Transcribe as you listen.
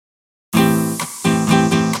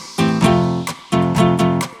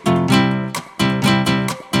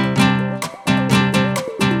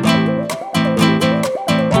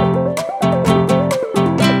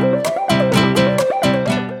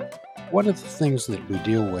one of the things that we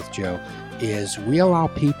deal with, Joe, is we allow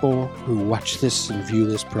people who watch this and view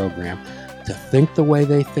this program to think the way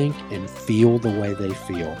they think and feel the way they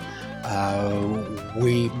feel.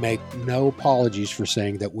 We make no apologies for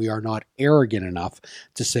saying that we are not arrogant enough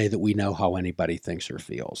to say that we know how anybody thinks or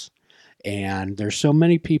feels. And there's so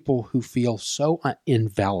many people who feel so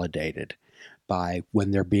invalidated by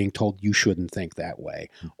when they're being told you shouldn't think that way,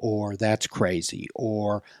 or that's crazy,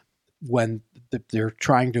 or when they're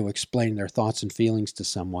trying to explain their thoughts and feelings to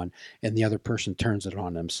someone and the other person turns it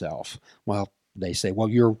on themselves. Well, they say, well,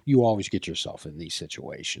 you always get yourself in these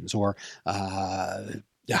situations, or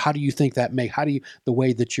how do you think that the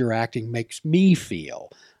way that you're acting makes me feel?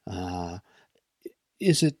 Were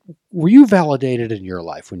you validated in your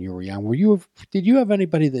life when you were young? Did you have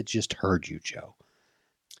anybody that just heard you, Joe?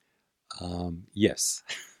 Yes.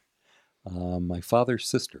 My father's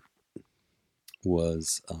sister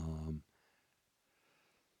was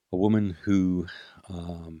a woman who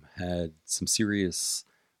had some serious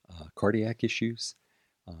cardiac issues.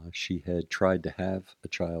 She had tried to have a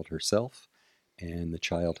child herself, and the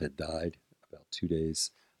child had died about 2 days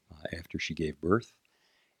after she gave birth.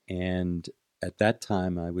 And at that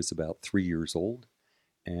time, I was about 3 years old,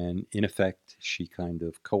 and in effect, she kind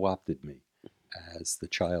of co-opted me as the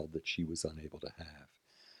child that she was unable to have.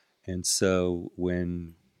 And so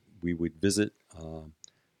when we would visit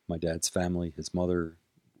my dad's family, his mother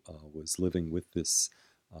was living with his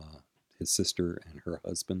sister and her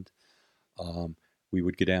husband. We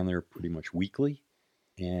would go down there pretty much weekly,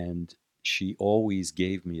 and she always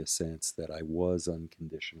gave me a sense that I was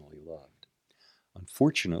unconditionally loved.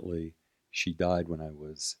 Unfortunately, she died when I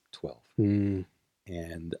was 12.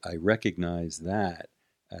 And I recognize that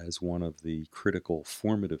as one of the critical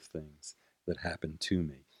formative things that happened to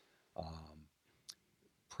me.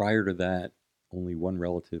 Prior to that, only one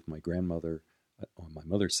relative, my grandmother on my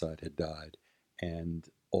mother's side, had died. And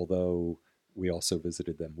although we also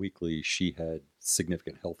visited them weekly, she had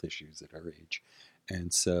significant health issues at her age.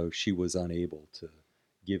 And so she was unable to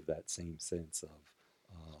give that same sense of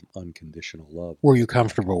unconditional love. Were you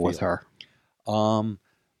comfortable with her?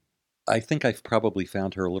 I think I've probably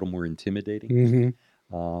found her a little more intimidating.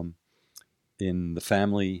 Mm-hmm. In the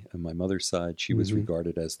family, on my mother's side, she was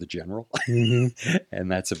regarded as the general. Mm-hmm.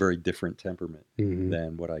 And that's a very different temperament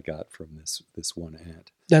than what I got from this one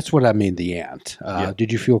aunt. That's what I mean, the aunt. Yeah.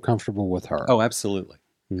 Did you feel comfortable with her? Oh, absolutely.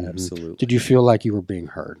 Mm-hmm. Absolutely. Did you feel like you were being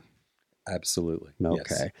heard? Absolutely.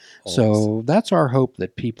 Okay. Yes. So that's our hope,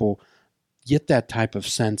 that people get that type of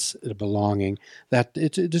sense of belonging, that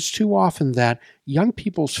it's too often that young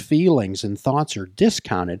people's feelings and thoughts are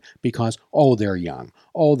discounted because, oh, they're young.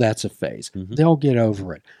 Oh, that's a phase. They'll get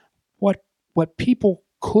over it. What people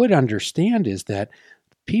could understand is that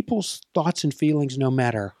people's thoughts and feelings, no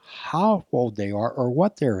matter how old they are or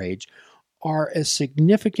what their age, are as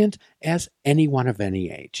significant as anyone of any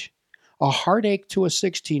age. A heartache to a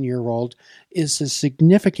 16-year-old is as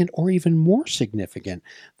significant or even more significant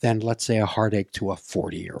than, let's say, a heartache to a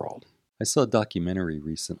 40-year-old. I saw a documentary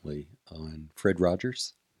recently on Fred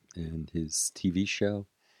Rogers and his TV show,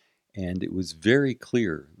 and it was very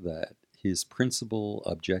clear that his principal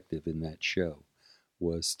objective in that show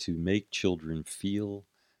was to make children feel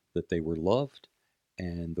that they were loved,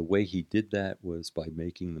 and the way he did that was by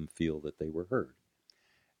making them feel that they were heard.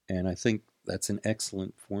 And I think that's an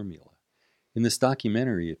excellent formula. In this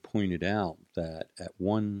documentary, it pointed out that at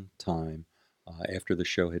one time, after the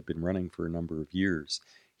show had been running for a number of years,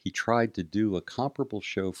 he tried to do a comparable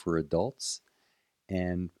show for adults,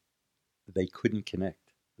 and they couldn't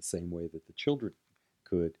connect the same way that the children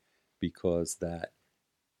could, because that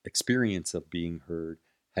experience of being heard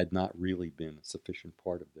had not really been a sufficient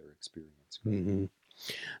part of their experience. Mm-hmm.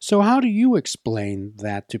 So how do you explain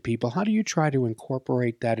that to people? How do you try to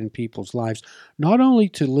incorporate that in people's lives, not only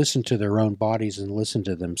to listen to their own bodies and listen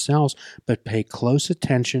to themselves, but pay close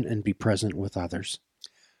attention and be present with others?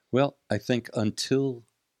 Well, I think until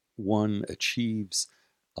one achieves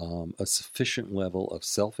a sufficient level of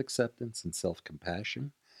self-acceptance and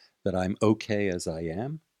self-compassion, that I'm okay as I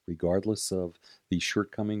am, regardless of the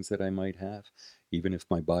shortcomings that I might have, even if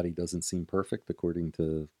my body doesn't seem perfect according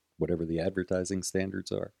to whatever the advertising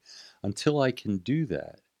standards are. Until I can do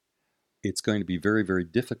that, it's going to be very, very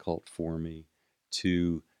difficult for me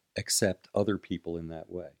to accept other people in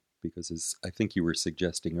that way. Because as I think you were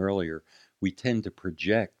suggesting earlier, we tend to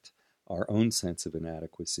project our own sense of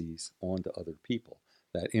inadequacies onto other people.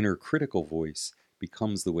 That inner critical voice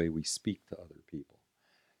becomes the way we speak to other people.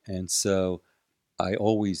 And so I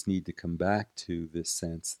always need to come back to this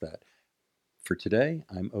sense that for today,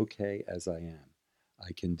 I'm okay as I am.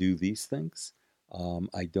 I can do these things.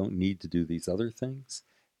 I don't need to do these other things.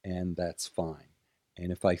 and that's fine.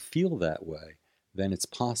 And if I feel that way, then it's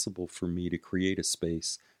possible for me to create a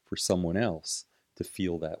space for someone else to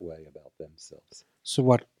feel that way about themselves. So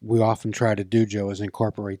what we often try to do, Joe, is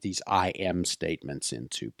incorporate these I am statements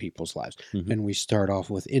into people's lives. Mm-hmm. And we start off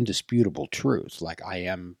with indisputable truths, like I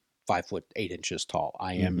am 5'8" tall,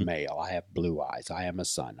 I am male, I have blue eyes, I am a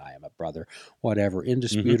son, I am a brother, whatever,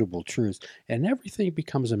 indisputable truths. And everything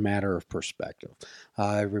becomes a matter of perspective.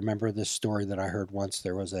 I remember this story that I heard once.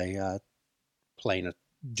 There was a plane, a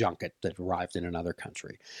junket that arrived in another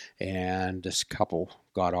country. And this couple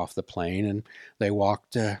got off the plane and they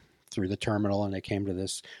walked through the terminal, and they came to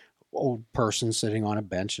this old person sitting on a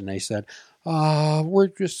bench, and they said, we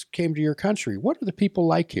just came to your country. What are the people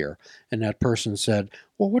like here? And that person said,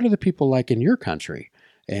 well, what are the people like in your country?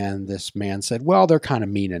 And this man said, well, they're kind of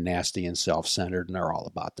mean and nasty and self-centered, and they're all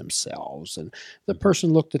about themselves. And the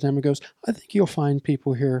person looked at him and goes, I think you'll find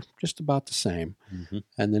people here just about the same. Mm-hmm.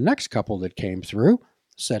 And the next couple that came through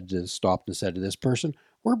stopped and said to this person,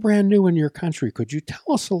 we're brand new in your country. Could you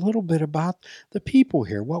tell us a little bit about the people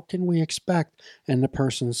here? What can we expect? And the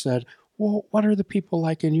person said, well, what are the people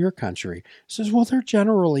like in your country? He says, well, they're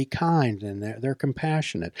generally kind, and they're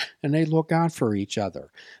compassionate, and they look out for each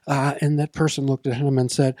other. And that person looked at him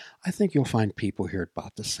and said, I think you'll find people here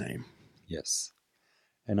about the same. Yes.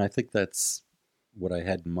 And I think that's what I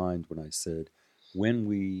had in mind when I said, when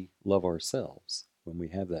we love ourselves, when we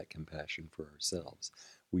have that compassion for ourselves,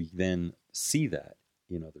 we then see that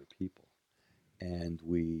in other people, and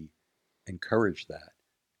we encourage that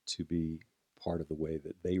to be part of the way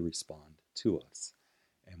that they respond to us.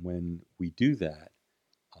 And when we do that,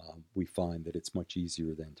 we find that it's much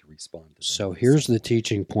easier then to respond to them. So here's the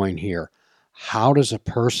teaching point here. How does a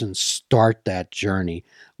person start that journey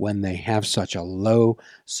when they have such a low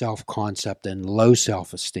self-concept and low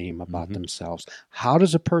self-esteem about themselves? How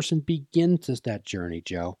does a person begin that journey,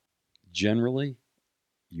 Joe? Generally,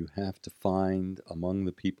 you have to find among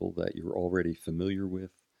the people that you're already familiar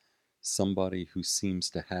with somebody who seems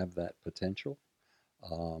to have that potential,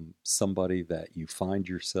 somebody that you find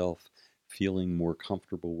yourself feeling more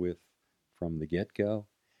comfortable with from the get-go.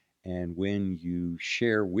 And when you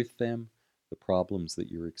share with them the problems that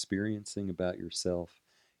you're experiencing about yourself,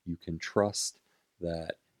 you can trust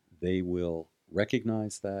that they will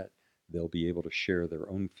recognize that. They'll be able to share their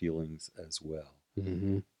own feelings as well.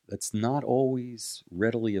 Mm-hmm. That's not always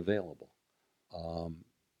readily available.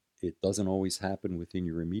 It doesn't always happen within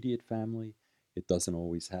your immediate family. It doesn't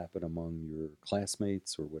always happen among your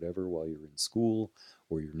classmates or whatever while you're in school,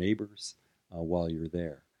 or your neighbors while you're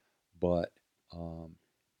there. But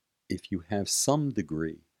if you have some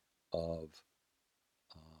degree of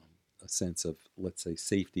a sense of, let's say,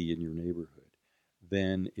 safety in your neighborhood,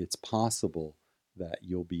 then it's possible that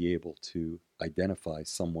you'll be able to identify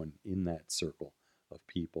someone in that circle of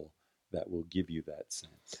people that will give you that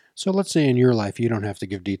sense. So let's say in your life, you don't have to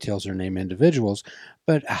give details or name individuals,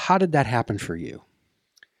 but how did that happen for you?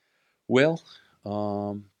 Well,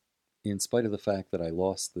 in spite of the fact that I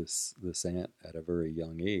lost this aunt at a very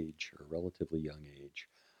young age, or relatively young age,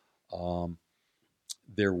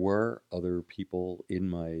 there were other people in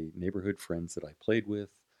my neighborhood, friends that I played with.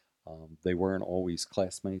 They weren't always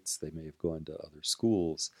classmates. They may have gone to other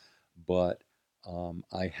schools, but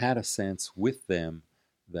I had a sense with them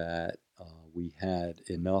that we had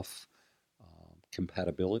enough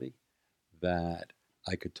compatibility that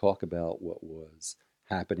I could talk about what was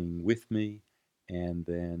happening with me, and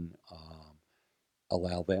then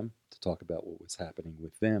allow them to talk about what was happening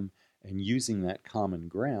with them, and using that common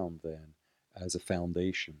ground then as a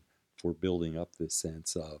foundation for building up this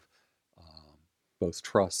sense of both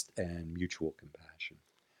trust and mutual compassion.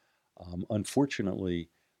 Unfortunately,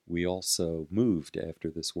 we also moved after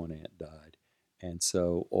this one aunt died, and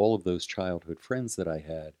so all of those childhood friends that I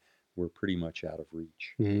had were pretty much out of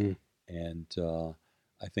reach. Mm. And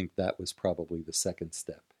I think that was probably the second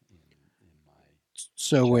step in my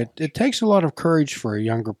So challenge. it takes a lot of courage for a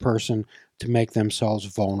younger person to make themselves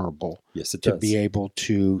vulnerable. Yes, it to does. be able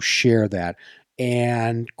to share that.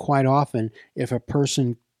 And quite often, if a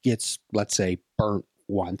person gets, let's say, burnt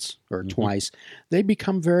once or twice, they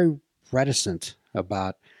become very reticent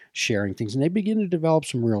about sharing things, and they begin to develop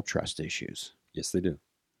some real trust issues. Yes, they do.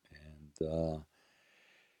 And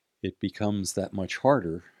it becomes that much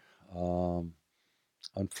harder.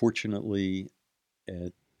 Unfortunately,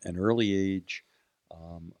 at an early age,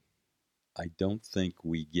 I don't think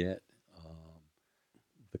we get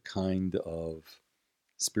the kind of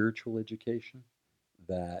spiritual education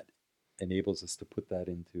that enables us to put that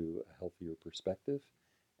into a healthier perspective,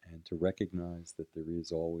 and to recognize that there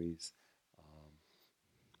is always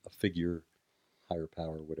a figure, higher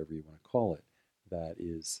power, whatever you want to call it, that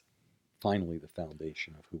is finally the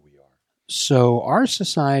foundation of who we are. So our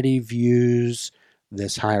society views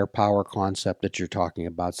this higher power concept that you're talking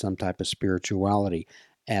about, some type of spirituality,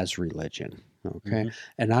 as religion. Okay. Mm-hmm.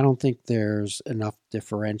 And I don't think there's enough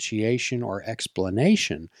differentiation or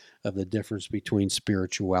explanation of the difference between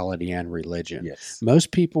spirituality and religion. Yes.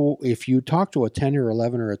 Most people, if you talk to a 10 or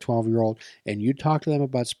 11 or a 12-year-old and you talk to them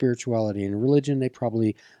about spirituality and religion, they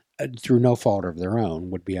probably, through no fault of their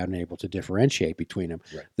own, would be unable to differentiate between them.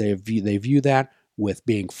 Right. They view that with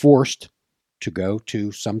being forced to go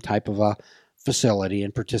to some type of a facility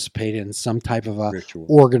and participate in some type of a Ritual.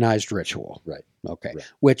 organized ritual. Right. Okay.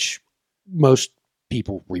 Right. Which most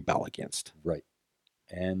people rebel against. Right.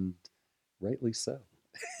 And rightly so.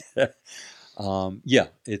 Yeah,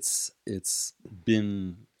 it's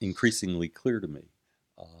been increasingly clear to me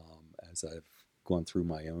as I've gone through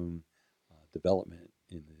my own development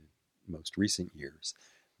in the most recent years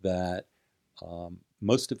that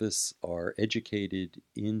most of us are educated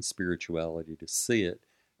in spirituality to see it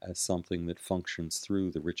as something that functions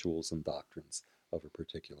through the rituals and doctrines of a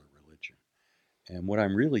particular religion. And what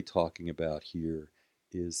I'm really talking about here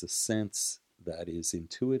is a sense that is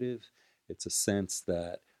intuitive. It's a sense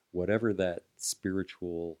that whatever that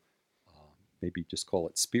spiritual, maybe just call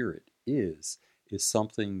it spirit, is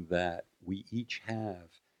something that we each have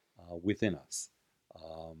within us.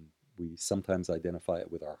 We sometimes identify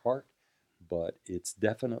it with our heart, but it's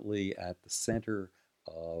definitely at the center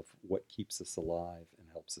of what keeps us alive and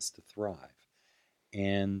helps us to thrive.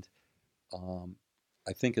 And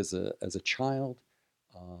I think as a child,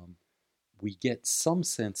 we get some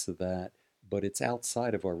sense of that, but it's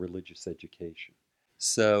outside of our religious education.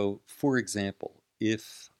 So, for example,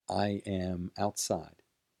 if I am outside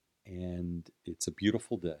and it's a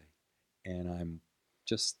beautiful day and I'm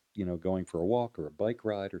just, going for a walk or a bike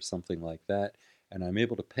ride or something like that, and I'm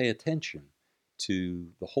able to pay attention to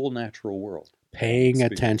the whole natural world. Paying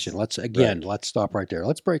attention. Let's stop right there.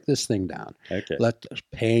 Let's break this thing down. Okay.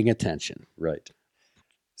 Paying attention. Right.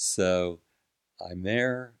 So I'm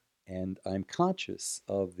there and I'm conscious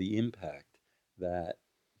of the impact that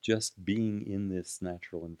just being in this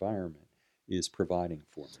natural environment is providing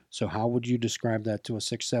for me. So how would you describe that to a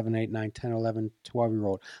 6, 7, 8, 9, 10, 11,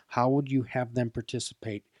 12-year-old? How would you have them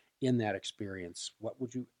participate in that experience? What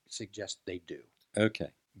would you suggest they do? Okay.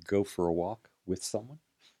 Go for a walk with someone.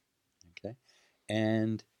 Okay.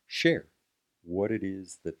 And share what it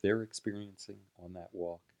is that they're experiencing on that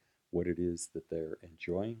walk, what it is that they're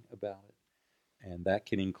enjoying about it. And that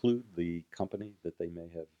can include the company that they may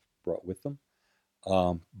have brought with them.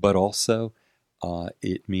 But also,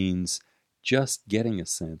 it means just getting a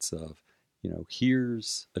sense of,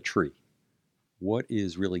 here's a tree. What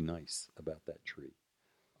is really nice about that tree?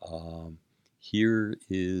 Here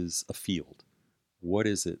is a field. What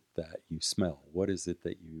is it that you smell? What is it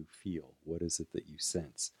that you feel? What is it that you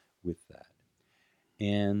sense with that?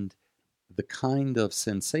 And the kind of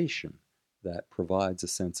sensation that provides a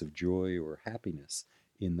sense of joy or happiness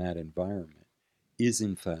in that environment is,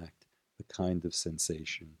 in fact, the kind of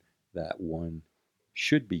sensation that one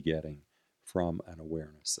should be getting from an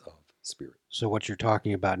awareness of spirit. So what you're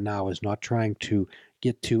talking about now is not trying to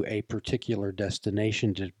get to a particular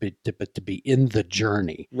destination, but to be in the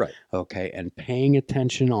journey. Right. Okay, and paying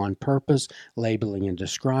attention on purpose, labeling and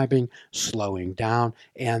describing, slowing down,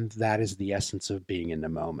 and that is the essence of being in the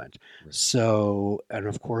moment. Right. So, and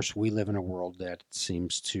of course, we live in a world that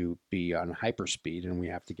seems to be on hyperspeed, and we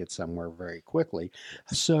have to get somewhere very quickly.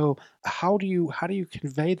 Yes. So, how do you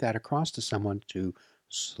convey that across to someone to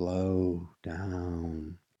slow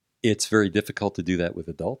down? It's very difficult to do that with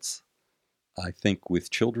adults. I think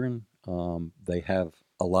with children, they have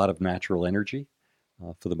a lot of natural energy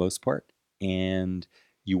for the most part, and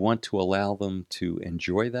you want to allow them to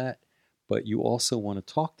enjoy that, but you also want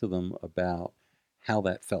to talk to them about how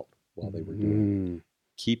that felt while they were doing it.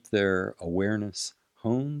 Keep their awareness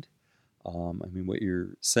honed. What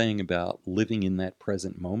you're saying about living in that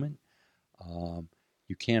present moment,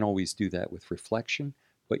 you can't always do that with reflection,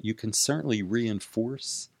 but you can certainly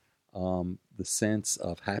reinforce the sense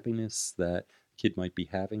of happiness that a kid might be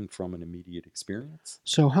having from an immediate experience.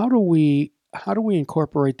 So how do we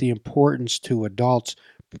incorporate the importance to adults,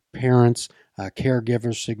 parents,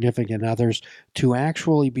 caregivers, significant others, to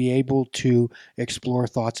actually be able to explore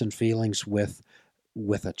thoughts and feelings with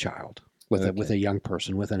a child, with a young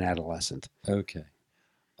person, with an adolescent? Okay.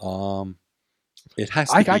 It has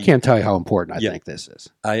to I can't tell you how important I think this is.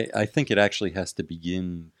 I think it actually has to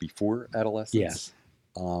begin before adolescence. Yes.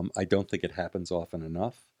 I don't think it happens often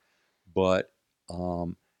enough, but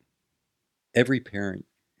every parent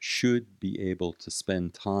should be able to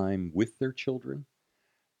spend time with their children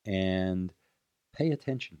and pay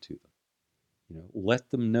attention to them.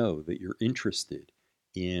 Let them know that you're interested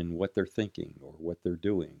in what they're thinking or what they're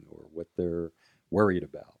doing or what they're worried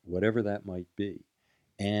about, whatever that might be.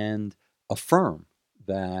 And affirm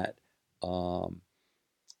that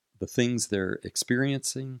the things they're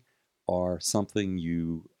experiencing are something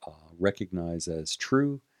you recognize as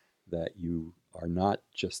true, that you are not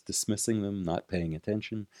just dismissing them, not paying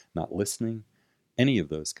attention, not listening, any of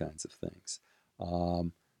those kinds of things.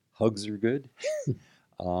 Hugs are good.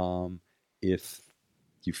 If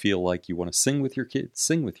you feel like you want to sing with your kid,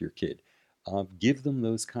 sing with your kid. Give them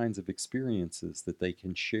those kinds of experiences that they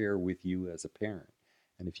can share with you as a parent.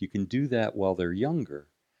 And if you can do that while they're younger,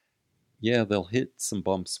 yeah, they'll hit some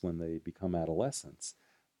bumps when they become adolescents,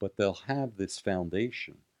 but they'll have this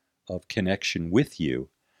foundation of connection with you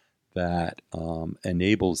that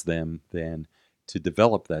enables them then to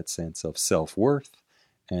develop that sense of self-worth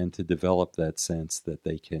and to develop that sense that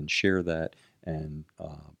they can share that and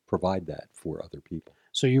provide that for other people.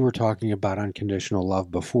 So you were talking about unconditional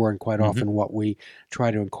love before, and quite often what we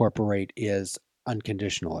try to incorporate is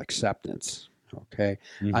unconditional acceptance. Okay,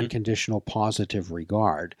 unconditional positive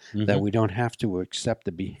regard, that we don't have to accept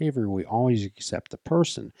the behavior, we always accept the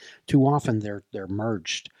person. Too often they're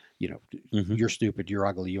merged. You're stupid, you're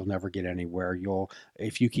ugly, you'll never get anywhere.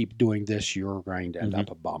 If you keep doing this, you're going to end up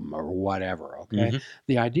a bum or whatever. Okay,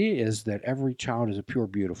 the idea is that every child is a pure,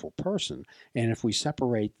 beautiful person, and if we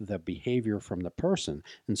separate the behavior from the person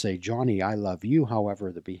and say, Johnny, I love you,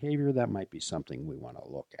 however, the behavior, that might be something we want to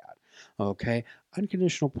look at. Okay,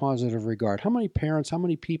 unconditional positive regard. How many parents, how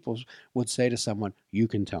many people would say to someone, you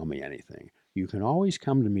can tell me anything. You can always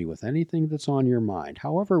come to me with anything that's on your mind.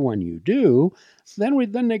 However, when you do,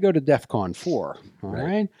 then they go to DEFCON 4, all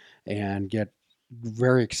right, and get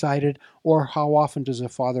very excited. Or how often does a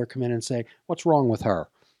father come in and say, what's wrong with her?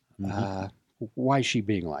 Why is she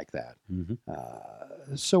being like that?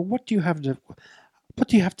 So what do you have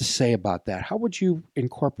to say about that? How would you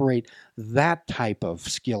incorporate that type of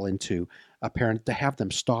skill into a parent to have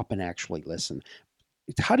them stop and actually listen?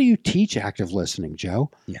 How do you teach active listening,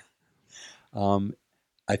 Joe? Yeah.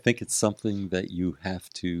 I think it's something that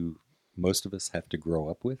most of us have to grow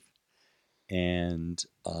up with. And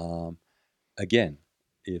again,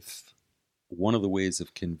 if one of the ways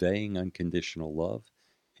of conveying unconditional love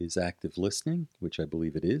is active listening, which I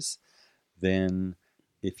believe it is, then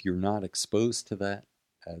if you're not exposed to that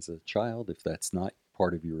as a child, if that's not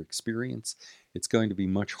part of your experience, it's going to be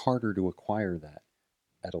much harder to acquire that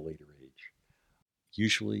at a later age.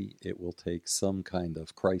 Usually it will take some kind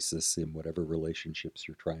of crisis in whatever relationships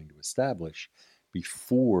you're trying to establish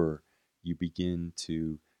before you begin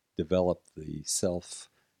to develop the self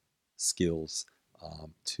skills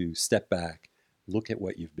to step back, look at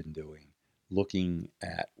what you've been doing, looking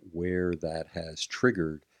at where that has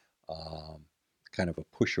triggered kind of a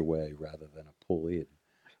push away rather than a pull in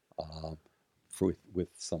with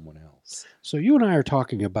someone else. So you and I are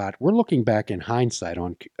talking about, we're looking back in hindsight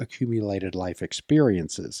on accumulated life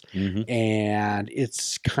experiences. And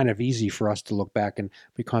it's kind of easy for us to look back, and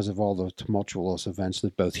because of all the tumultuous events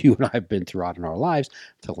that both you and I have been throughout in our lives,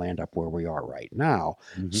 to land up where we are right now.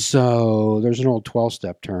 So there's an old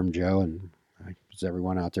 12-step term, Joe, and as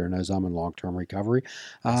everyone out there knows, I'm in long-term recovery.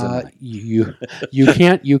 You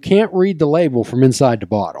can't read the label from inside the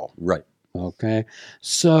bottle. Right. Okay.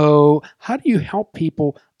 So how do you help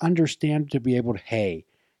people understand, to be able to, hey,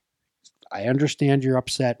 I understand you're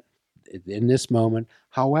upset in this moment.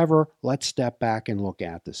 However, let's step back and look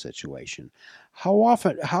at the situation.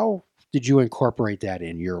 How did you incorporate that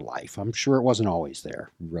in your life? I'm sure it wasn't always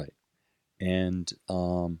there. Right. And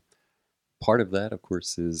part of that, of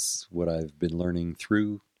course, is what I've been learning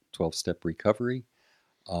through 12-step recovery.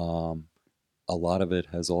 A lot of it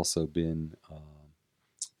has also been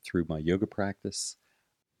through my yoga practice.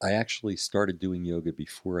 I actually started doing yoga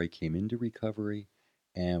before I came into recovery,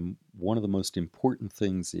 and one of the most important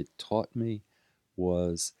things it taught me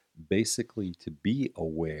was basically to be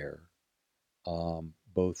aware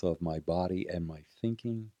both of my body and my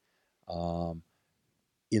thinking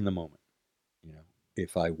in the moment.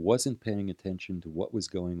 If I wasn't paying attention to what was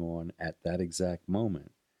going on at that exact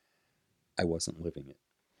moment, I wasn't living it.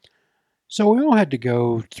 So we all had to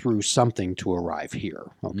go through something to arrive here.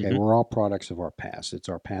 Okay, we're all products of our past. It's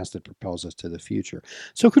our past that propels us to the future.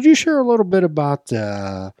 So could you share a little bit about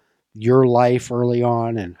your life early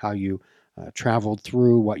on and how you traveled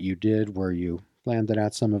through, what you did, where you landed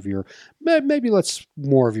at, some of your, maybe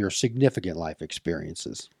more of your significant life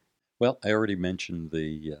experiences? Well, I already mentioned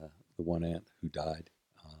the one aunt who died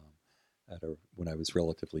when I was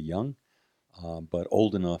relatively young, but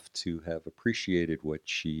old enough to have appreciated what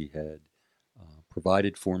she had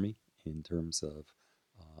provided for me in terms of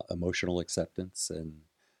emotional acceptance and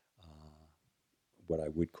what I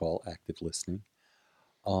would call active listening.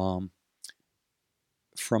 From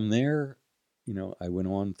there, I went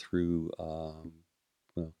on through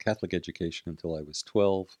Catholic education until I was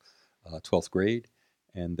 12, 12th grade,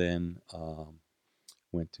 and then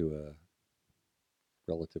went to a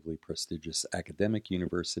relatively prestigious academic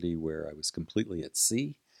university where I was completely at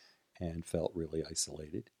sea and felt really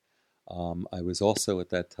isolated. I was also at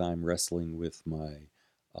that time wrestling with my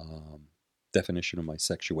definition of my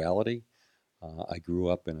sexuality. I grew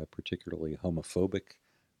up in a particularly homophobic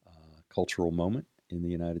cultural moment in the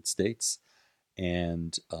United States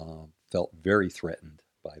and felt very threatened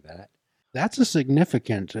by that. That's a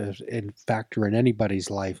significant factor in anybody's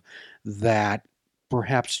life that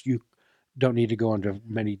perhaps you don't need to go into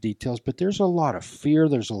many details, but there's a lot of fear,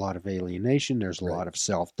 there's a lot of alienation, there's a lot of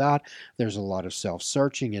self-doubt, there's a lot of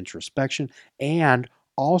self-searching, introspection, and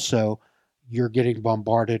also you're getting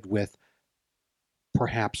bombarded with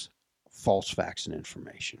perhaps false facts and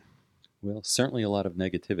information. Well, certainly a lot of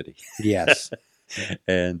negativity. Yes.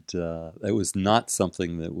 And it was not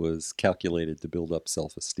something that was calculated to build up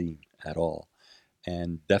self-esteem at all,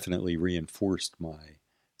 and definitely reinforced my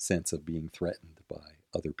sense of being threatened by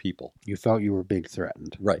other people. You felt you were being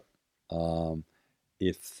threatened. Right.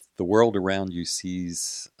 If the world around you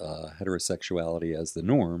sees heterosexuality as the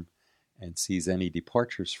norm and sees any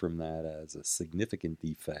departures from that as a significant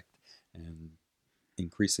defect and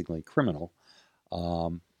increasingly criminal,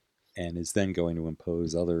 and is then going to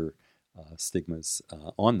impose other stigmas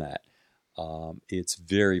on that, it's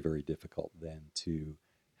very, very difficult then to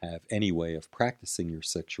have any way of practicing your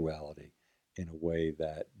sexuality in a way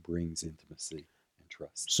that brings intimacy and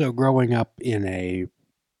trust. So growing up in a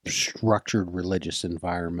structured religious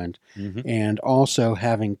environment, and also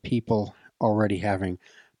having people already having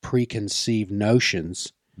preconceived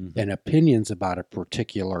notions and opinions about a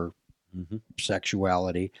particular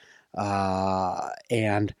sexuality,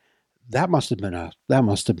 and that must have been a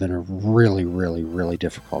really, really, really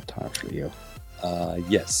difficult time for you.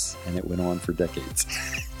 Yes, and it went on for decades.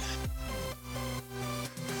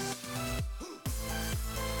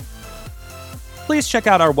 Please check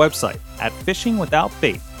out our website at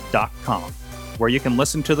fishingwithoutbait.com, where you can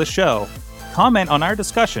listen to the show, comment on our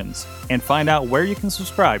discussions, and find out where you can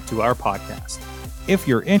subscribe to our podcast. If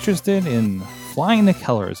you're interested in flying the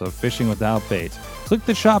colors of Fishing Without Bait, click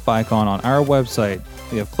the shop icon on our website.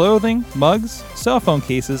 We have clothing, mugs, cell phone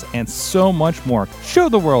cases, and so much more. Show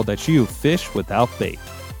the world that you fish without bait.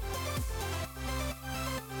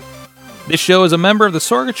 This show is a member of the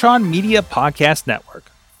Sorgatron Media Podcast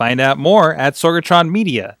Network. Find out more at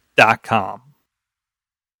sorgatronmedia.com.